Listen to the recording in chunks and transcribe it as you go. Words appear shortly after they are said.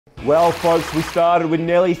Well, folks, we started with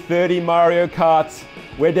nearly 30 Mario Karts.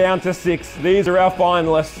 We're down to 6. These are our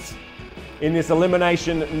finalists in this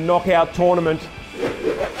elimination knockout tournament.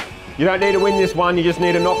 You don't need to win this one, you just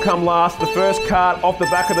need to not come last. The first kart off the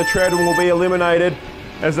back of the treadmill will be eliminated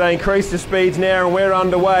as they increase the speeds now, and we're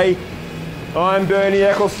underway. I'm Bernie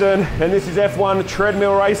Eccleston, and this is F1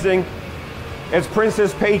 treadmill racing. It's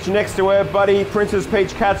Princess Peach next to her buddy, Princess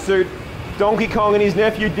Peach Catsuit. Donkey Kong and his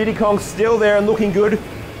nephew Diddy Kong still there and looking good.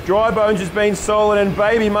 Dry Bones has been solid, and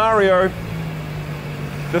Baby Mario.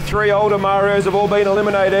 The 3 older Marios have all been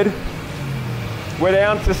eliminated. We're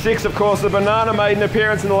down to 6, of course. The Banana made an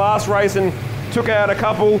appearance in the last race and took out a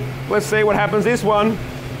couple. Let's see what happens this one.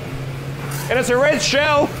 And it's a red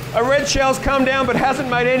shell. A red shell's come down but hasn't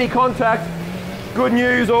made any contact. Good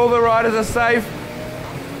news, all the riders are safe.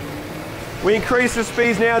 We increase the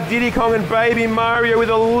speeds now. Diddy Kong and Baby Mario with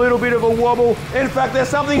a little bit of a wobble. In fact, there's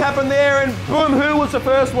something happened there, and boom, who was the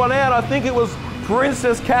first one out? I think it was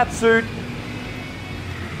Princess Catsuit.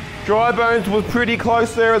 Dry Bones was pretty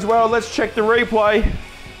close there as well. Let's check the replay.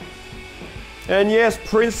 And yes,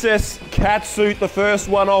 Princess Catsuit, the first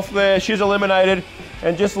one off there. She's eliminated.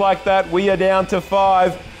 And just like that, we are down to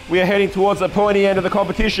 5. We are heading towards the pointy end of the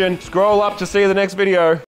competition. Scroll up to see the next video.